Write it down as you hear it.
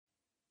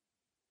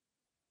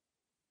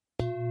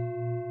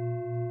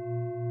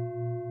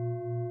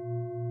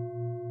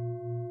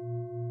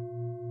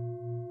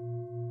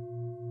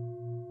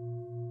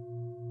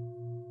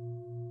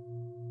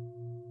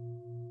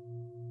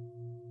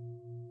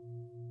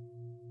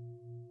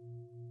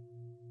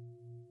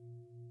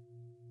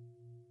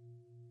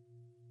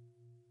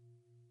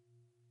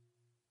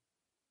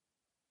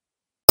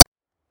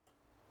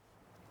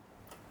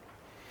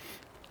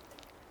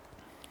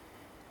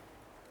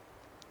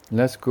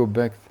Let's go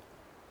back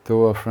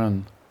to our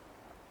friend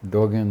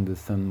Dogen the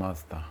Zen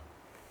Master.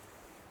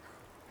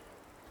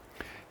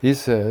 He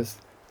says,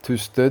 to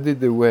study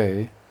the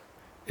way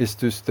is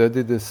to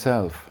study the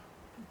self.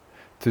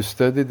 To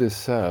study the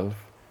self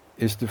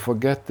is to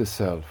forget the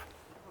self.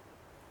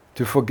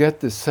 To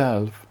forget the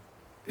self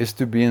is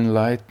to be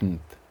enlightened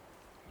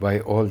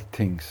by all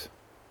things.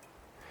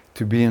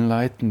 To be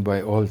enlightened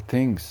by all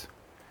things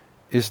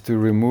is to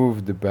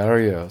remove the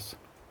barriers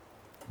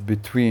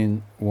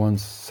between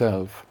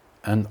oneself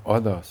and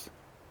others.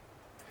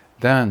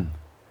 Then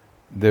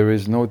there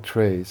is no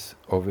trace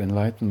of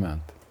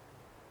enlightenment,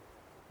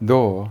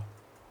 though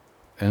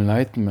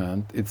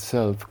enlightenment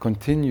itself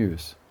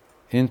continues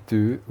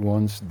into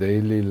one's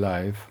daily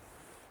life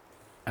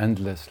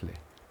endlessly.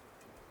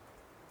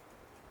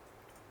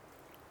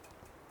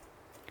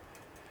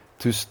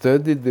 To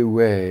study the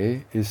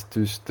way is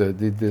to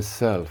study the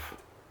self.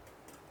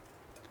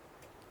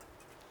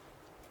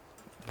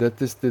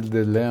 That is the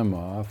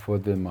dilemma for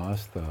the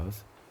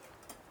masters.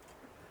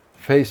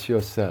 Face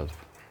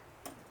yourself.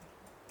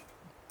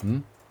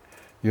 You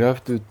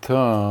have to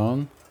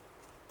turn,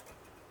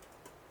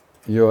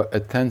 your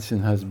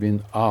attention has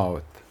been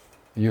out.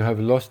 You have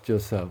lost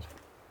yourself.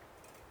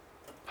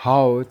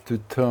 How to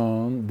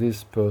turn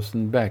this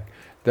person back?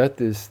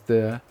 That is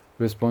the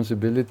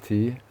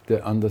responsibility,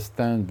 the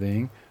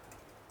understanding,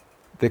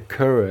 the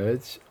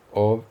courage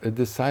of a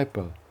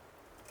disciple,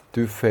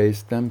 to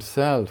face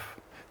themselves,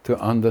 to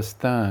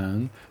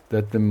understand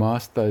that the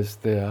Master is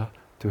there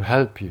to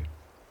help you.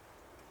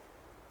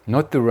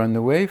 Not to run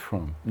away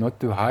from, not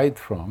to hide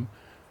from,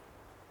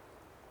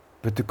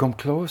 but to come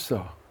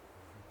closer.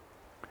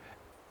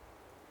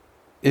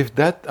 If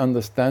that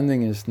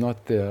understanding is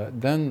not there,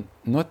 then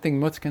nothing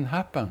much can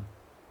happen.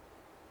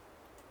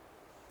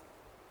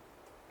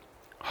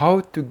 How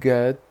to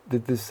get the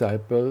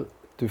disciple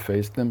to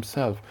face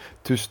themselves,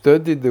 to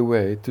study the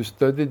way, to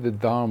study the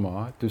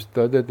Dharma, to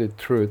study the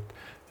truth,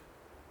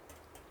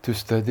 to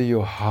study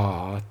your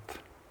heart,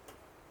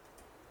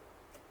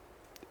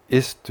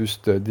 is to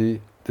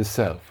study the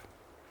self.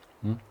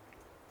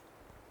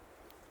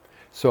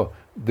 So,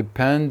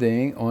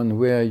 depending on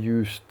where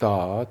you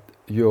start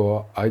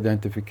your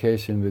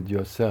identification with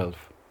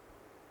yourself,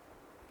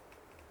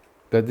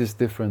 that is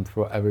different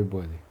for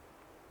everybody.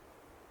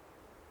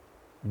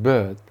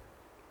 But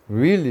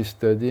really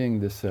studying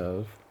the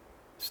self,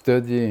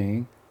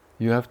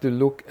 you have to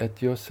look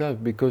at yourself,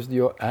 because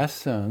your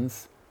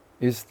essence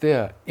is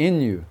there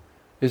in you.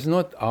 It's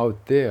not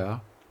out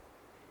there.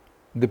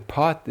 The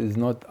path is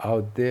not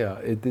out there,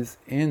 it is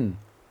in.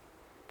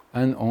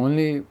 And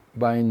only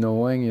by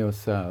knowing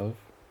yourself,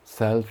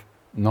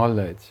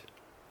 self-knowledge,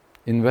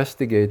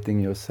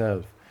 investigating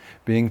yourself,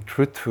 being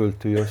truthful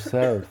to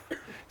yourself,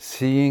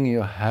 seeing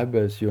your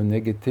habits, your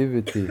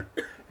negativity,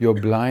 your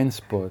blind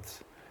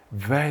spots,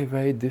 very,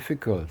 very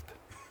difficult.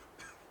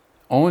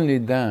 Only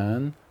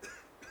then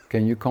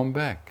can you come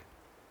back.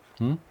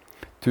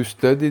 To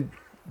study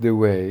the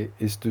way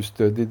is to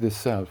study the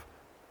self.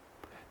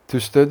 To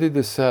study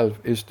the self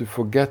is to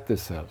forget the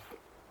self.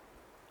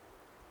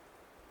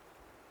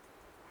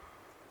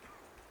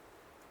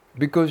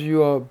 Because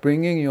you are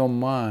bringing your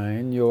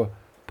mind, your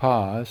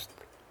past,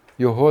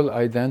 your whole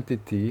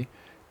identity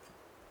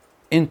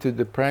into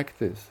the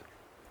practice.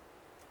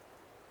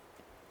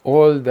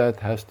 All that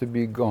has to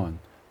be gone.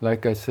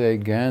 Like I say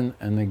again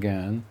and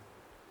again,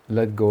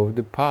 let go of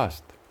the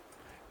past.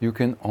 You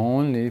can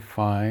only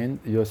find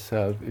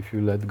yourself if you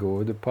let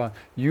go of the past.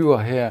 You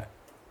are here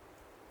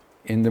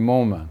in the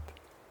moment.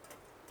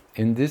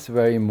 In this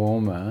very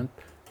moment,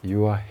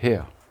 you are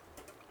here,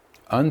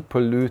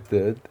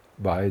 unpolluted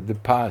by the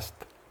past.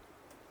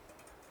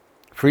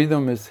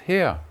 Freedom is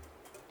here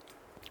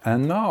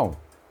and now.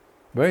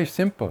 Very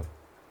simple.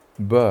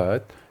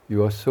 But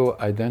you are so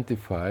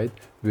identified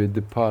with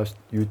the past,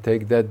 you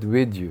take that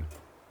with you.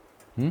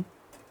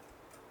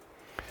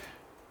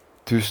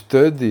 To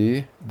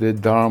study the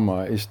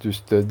Dharma is to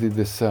study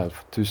the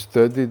self. To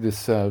study the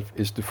self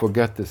is to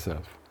forget the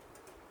self.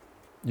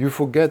 You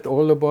forget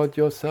all about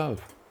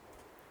yourself,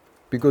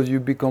 because you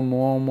become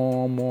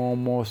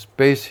more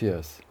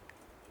spacious,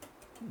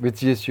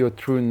 which is your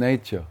true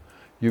nature.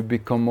 You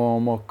become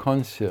more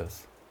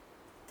conscious.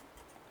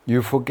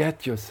 You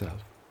forget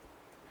yourself.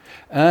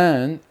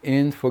 And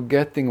in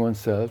forgetting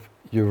oneself,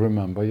 you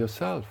remember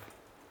yourself,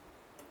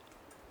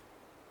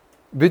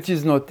 which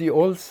is not the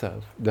old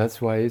self.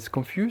 That's why it's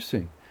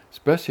confusing,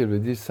 especially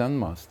with these Zen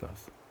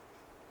masters.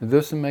 It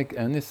doesn't make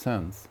any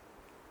sense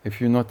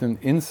if you're not an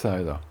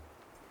insider.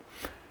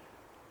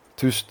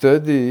 To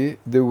study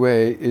the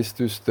way is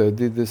to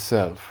study the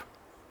self.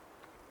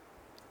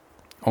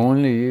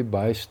 Only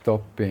by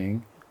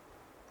stopping,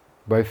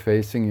 by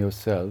facing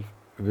yourself,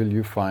 will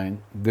you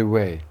find the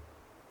way,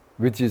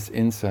 which is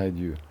inside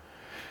you.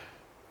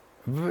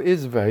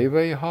 It's very,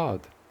 very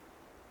hard,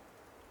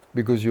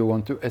 because you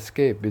want to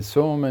escape. With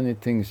so many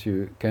things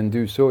you can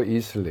do so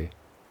easily,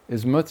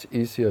 it's much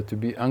easier to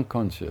be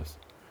unconscious.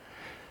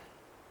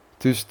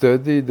 To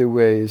study the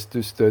way is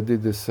to study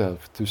the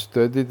self. To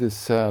study the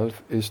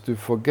self is to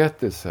forget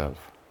the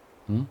self.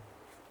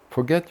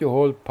 Forget your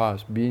whole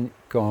past,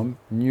 become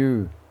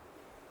new.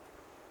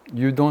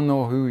 You don't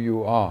know who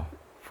you are.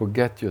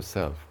 Forget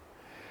yourself.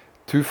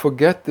 To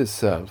forget the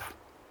self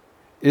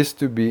is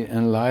to be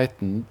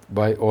enlightened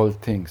by all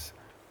things.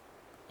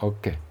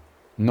 Okay,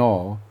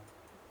 no,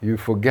 you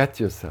forget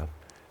yourself.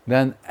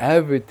 Then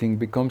everything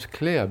becomes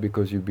clear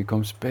because you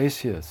become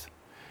spacious.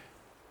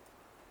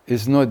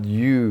 It's not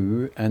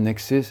you and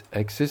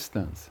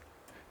existence.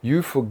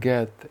 You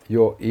forget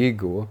your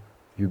ego,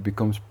 you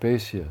become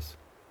spacious.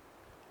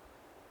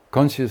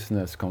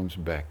 Consciousness comes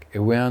back,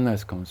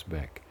 awareness comes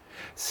back,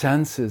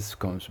 senses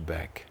comes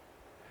back,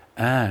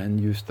 and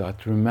you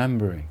start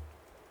remembering.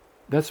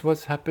 That's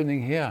what's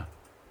happening here,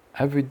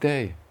 every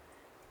day.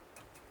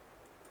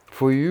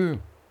 For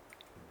you,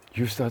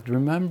 you start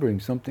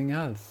remembering something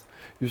else.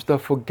 You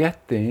start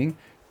forgetting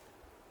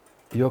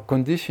your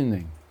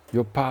conditioning,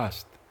 your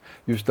past.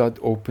 You start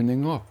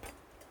opening up.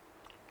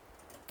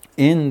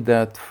 In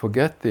that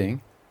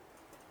forgetting,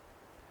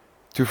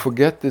 to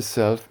forget the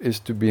self is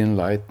to be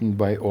enlightened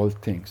by all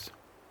things.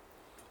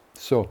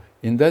 So,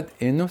 in that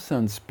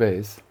innocent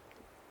space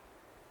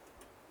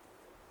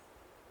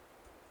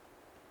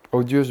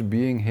of just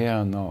being here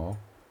and now,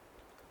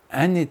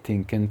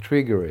 anything can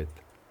trigger it.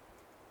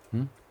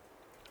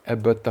 A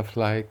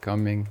butterfly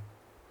coming,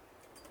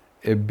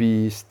 a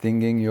bee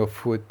stinging your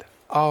foot,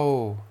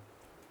 ow!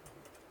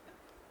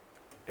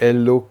 A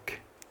look,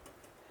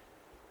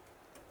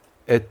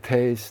 a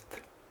taste.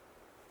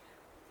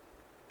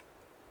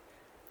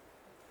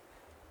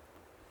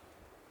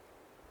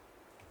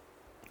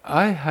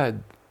 I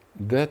had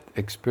that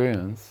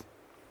experience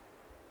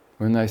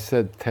when I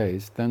said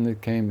taste, then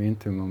it came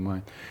into my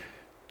mind.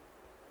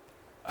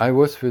 I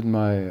was with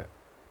my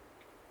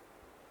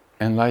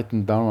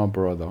enlightened Dharma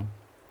brother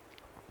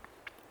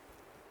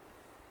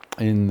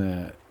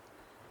in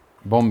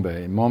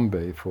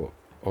Mumbai,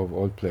 of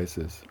all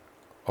places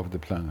of the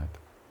planet,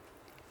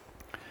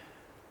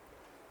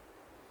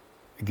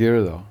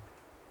 Girdhar,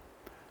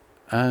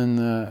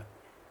 and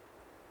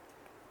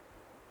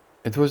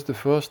it was the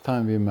first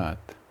time we met.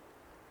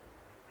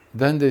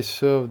 Then they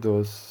served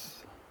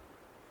us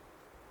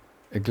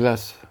a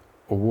glass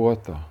of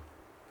water,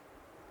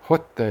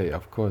 hot day,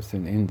 of course,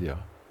 in India,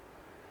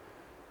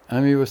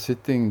 and we were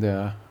sitting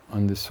there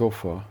on the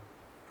sofa.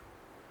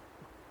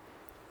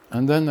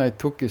 And then I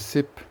took a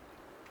sip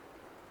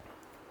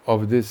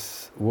of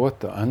this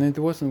water, and it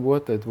wasn't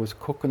water, it was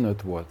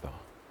coconut water.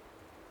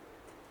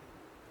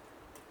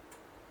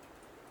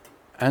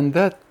 And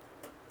that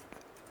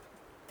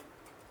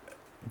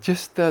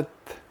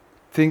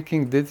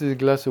thinking this is a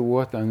glass of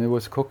water, and it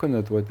was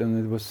coconut water,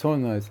 and it was so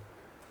nice,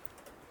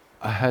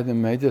 I had a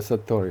major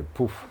satori,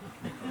 poof.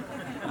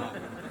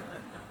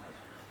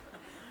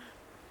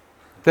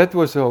 That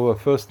was our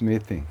first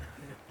meeting.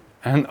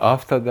 And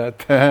after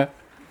that,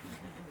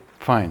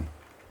 fine.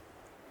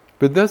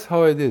 But that's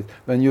how it is.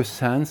 When your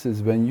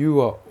senses, when you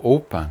are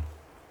open,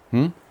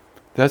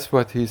 that's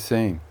what he's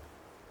saying.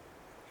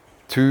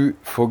 To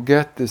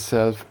forget the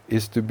self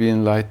is to be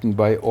enlightened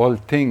by all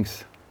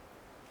things.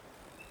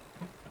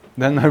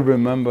 Then I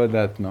remember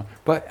that now.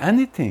 By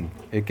anything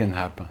it can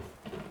happen.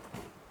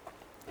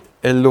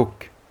 A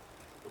look,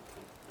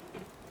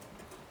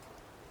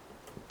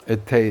 a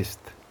taste,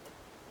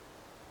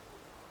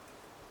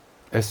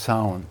 a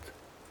sound.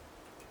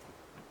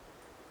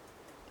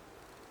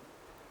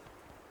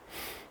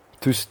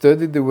 To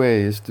study the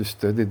way is to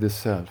study the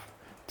self.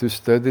 To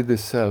study the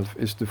self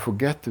is to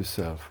forget the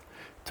self.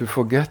 To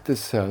forget the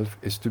self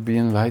is to be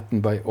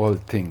enlightened by all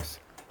things.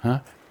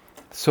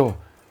 So,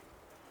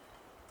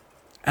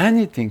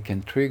 anything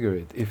can trigger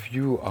it if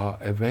you are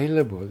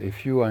available,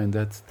 if you are in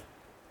that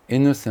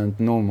innocent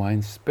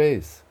no-mind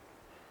space.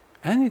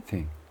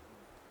 Anything.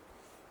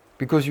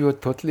 Because you are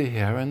totally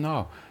here and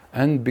now.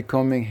 And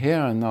becoming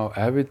here and now,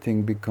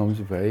 everything becomes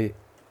very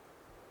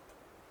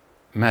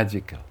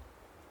magical.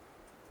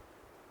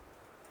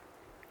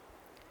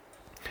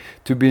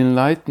 To be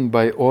enlightened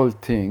by all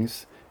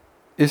things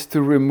is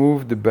to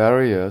remove the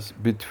barriers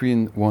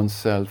between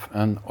oneself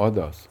and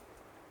others.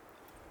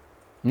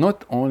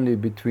 Not only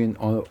between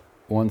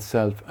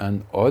oneself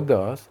and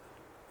others,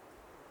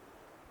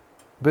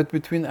 but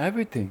between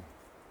everything.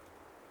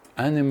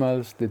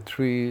 Animals, the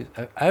trees,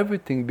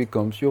 everything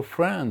becomes your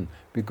friend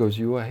because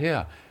you are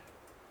here,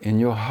 in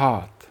your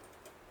heart,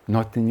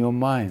 not in your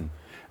mind.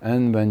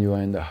 And when you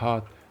are in the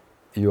heart,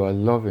 you are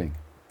loving,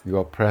 you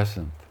are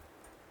present.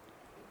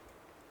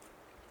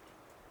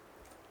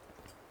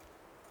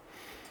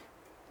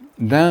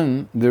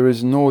 Then there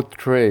is no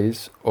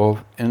trace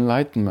of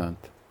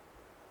enlightenment.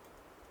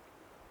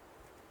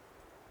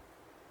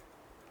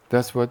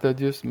 That's what I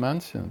just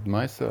mentioned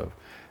myself.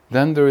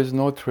 Then there is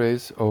no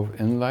trace of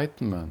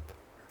enlightenment.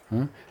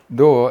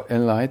 Though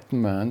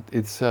enlightenment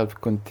itself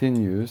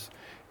continues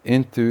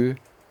into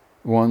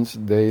one's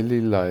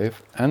daily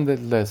life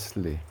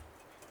endlessly.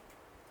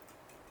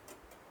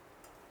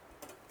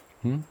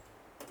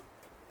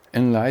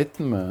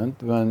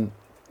 Enlightenment, when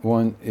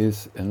one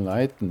is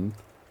enlightened,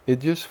 it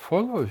just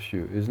follows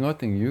you. There's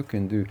nothing you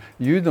can do.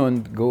 You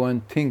don't go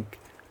and think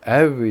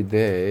every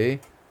day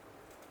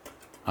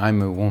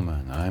I'm a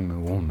woman, I'm a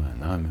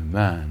woman, I'm a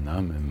man,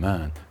 I'm a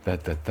man,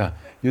 da.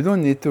 You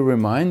don't need to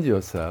remind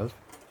yourself.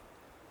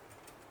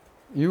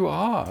 You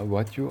are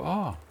what you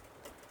are.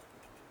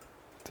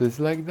 So it's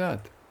like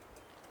that.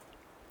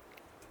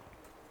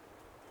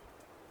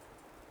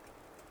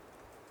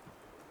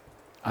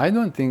 I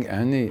don't think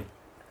any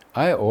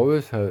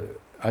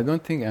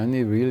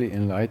really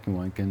enlightened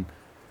one can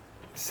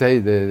say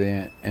that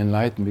they're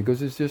enlightened,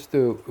 because it's just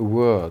a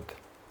word.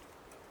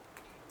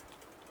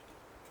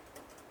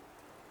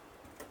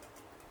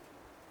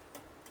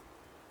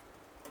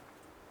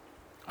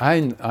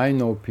 I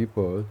know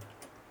people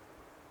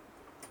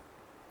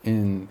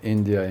in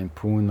India, in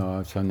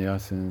Pune,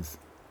 sannyasins,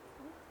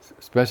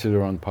 especially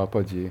around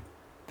Papaji,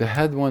 they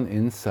had one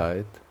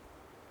insight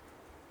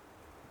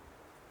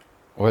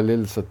or a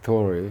little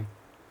satori,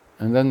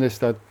 and then they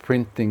start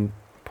printing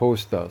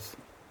posters.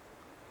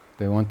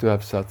 They want to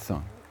have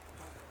satsang.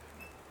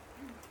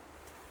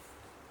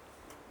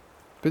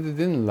 But it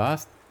didn't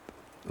last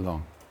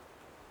long.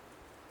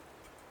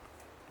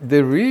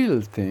 The real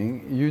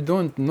thing, you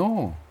don't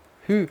know.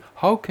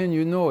 How can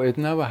you know? It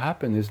never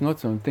happened. It's not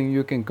something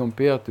you can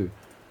compare to.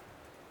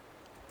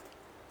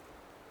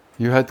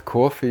 You had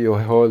coffee your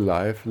whole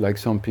life, like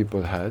some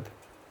people had,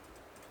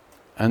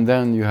 and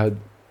then you had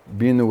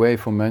been away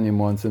for many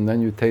months, and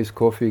then you taste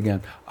coffee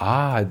again.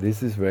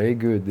 This is very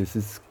good. This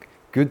is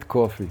good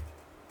coffee.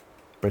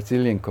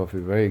 Brazilian coffee,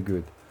 very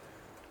good.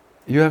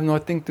 You have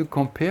nothing to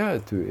compare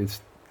it to. It's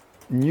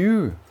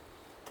new.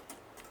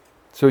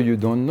 So you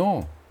don't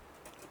know.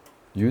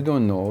 You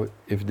don't know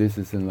if this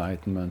is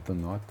enlightenment or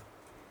not.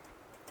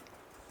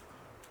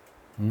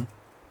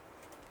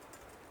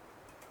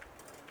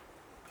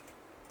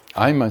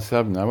 I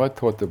myself never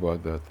thought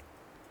about that.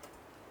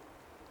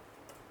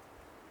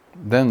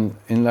 Then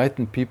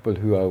enlightened people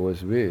who I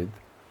was with,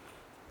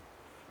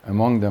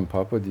 among them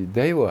Papaji,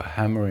 they were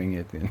hammering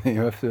it in.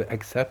 You have to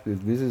accept this.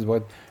 This is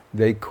what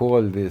they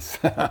call this.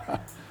 Huh?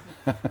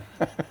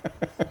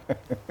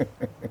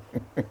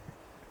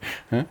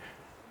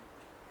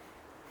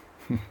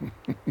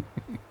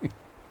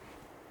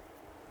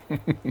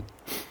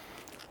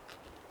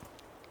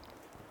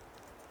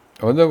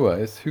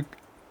 Otherwise,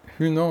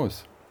 who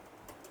knows?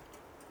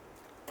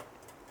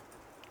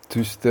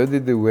 To study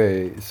the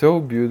way, so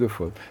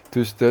beautiful.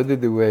 To study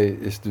the way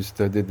is to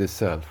study the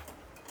self.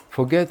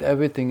 Forget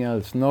everything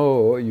else.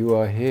 No, you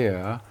are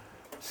here,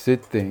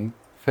 sitting,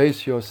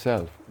 face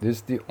yourself. This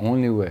is the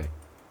only way.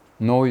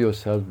 Know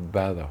yourself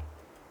better.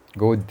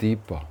 Go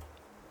deeper.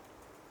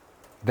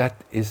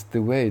 That is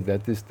the way,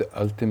 that is the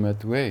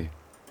ultimate way.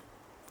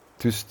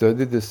 To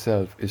study the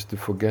self is to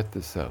forget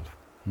the self.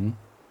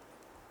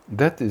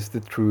 That is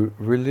the true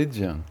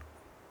religion.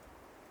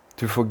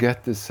 To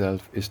forget the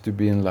self is to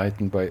be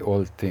enlightened by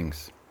all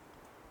things.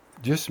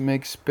 Just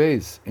make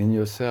space in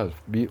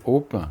yourself, be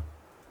open.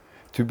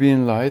 To be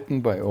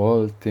enlightened by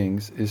all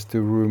things is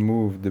to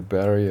remove the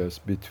barriers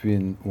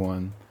between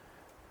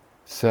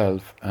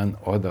oneself and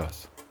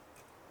others.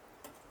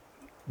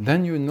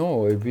 Then you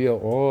know if we are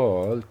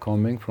all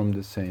coming from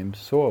the same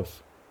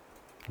source.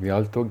 We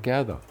are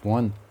together,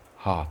 one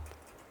heart.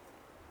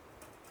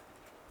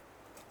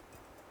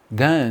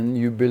 Then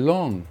you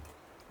belong,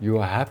 you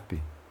are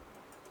happy.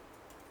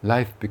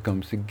 Life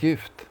becomes a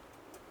gift.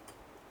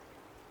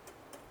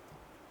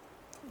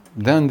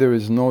 Then there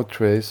is no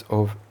trace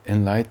of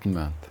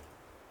enlightenment.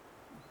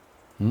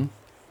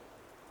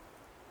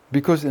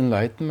 Because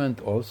enlightenment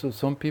also,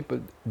 some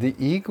people, the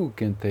ego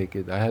can take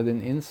it. I had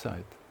an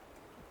insight.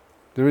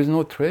 There is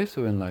no trace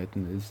of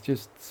enlightenment, it's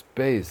just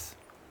space.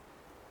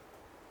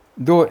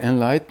 Though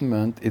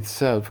enlightenment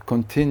itself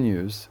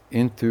continues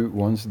into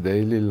one's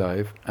daily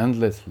life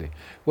endlessly.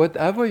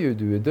 Whatever you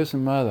do, it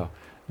doesn't matter.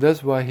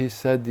 That's why he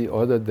said the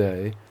other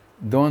day,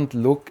 don't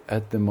look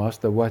at the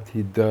master, what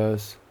he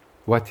does,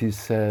 what he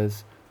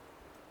says,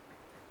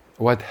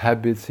 what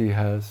habits he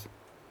has,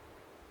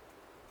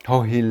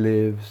 how he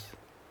lives.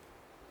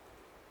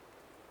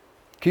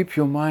 Keep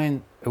your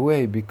mind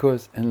away,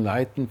 because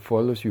enlightened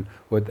follows you,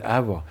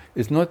 whatever.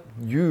 It's not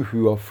you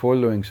who are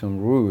following some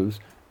rules,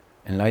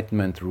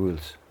 enlightenment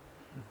rules.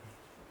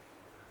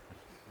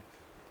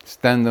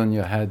 Stand on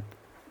your head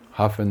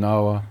half an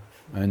hour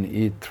and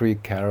eat 3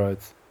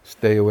 carrots,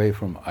 stay away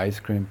from ice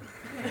cream.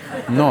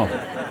 No,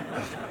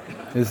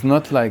 it's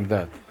not like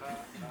that.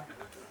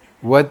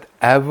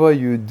 Whatever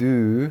you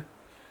do,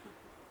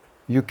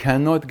 you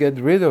cannot get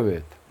rid of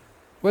it.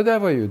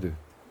 Whatever you do.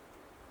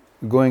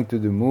 Going to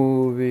the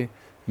movie,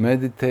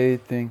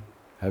 meditating,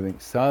 having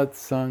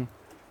satsang,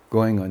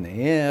 going on an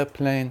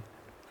airplane,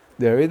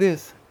 there it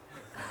is.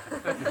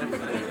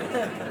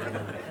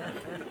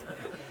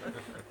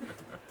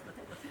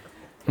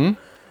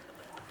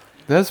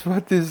 That's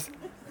what this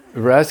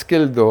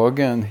rascal dog,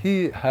 and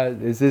he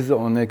is his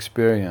own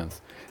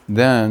experience.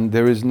 Then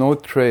there is no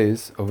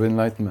trace of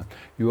enlightenment.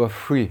 You are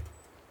free,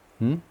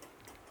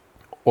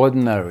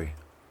 ordinary,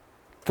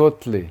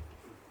 totally.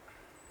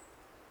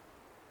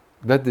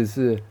 That is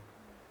the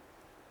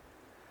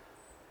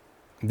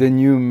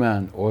new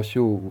man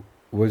Osho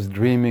was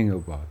dreaming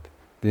about.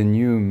 The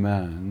new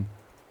man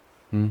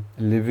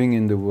Living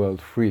in the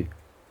world free.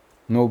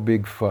 No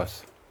big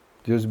fuss.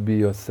 Just be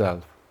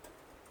yourself.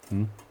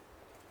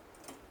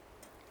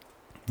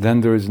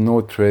 Then there is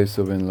no trace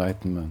of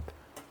enlightenment.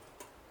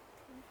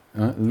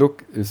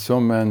 Look, so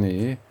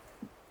many,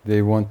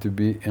 they want to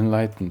be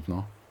enlightened,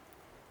 no?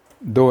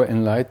 Though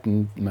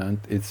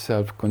enlightenment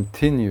itself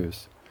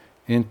continues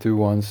into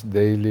one's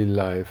daily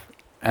life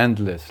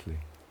endlessly.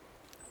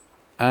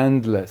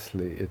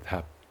 Endlessly it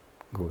happens.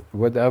 Good.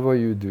 Whatever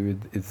you do,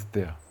 it's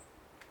there.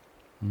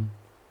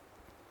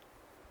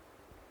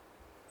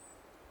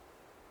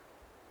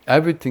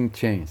 Everything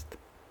changed.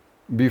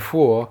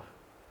 Before,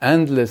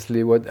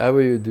 endlessly,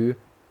 whatever you do,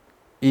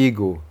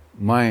 ego,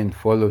 mind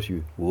follows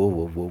you. Whoa,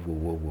 whoa, whoa, whoa,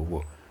 whoa, whoa,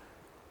 whoa.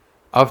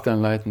 After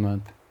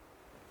enlightenment,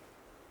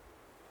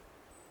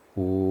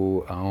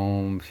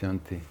 Om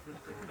Shanti.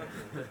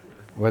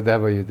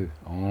 Whatever you do,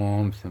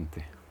 Om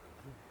Shanti.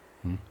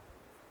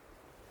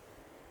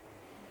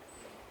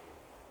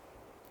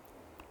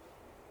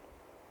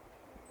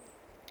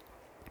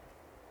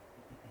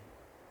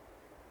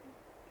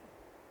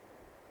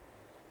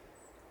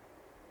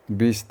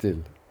 Be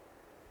still.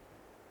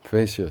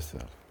 Face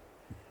yourself.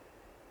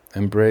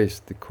 Embrace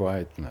the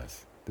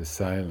quietness, the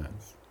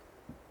silence.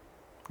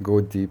 Go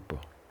deeper.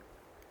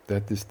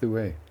 That is the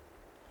way.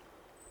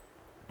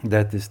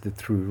 That is the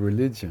true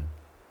religion.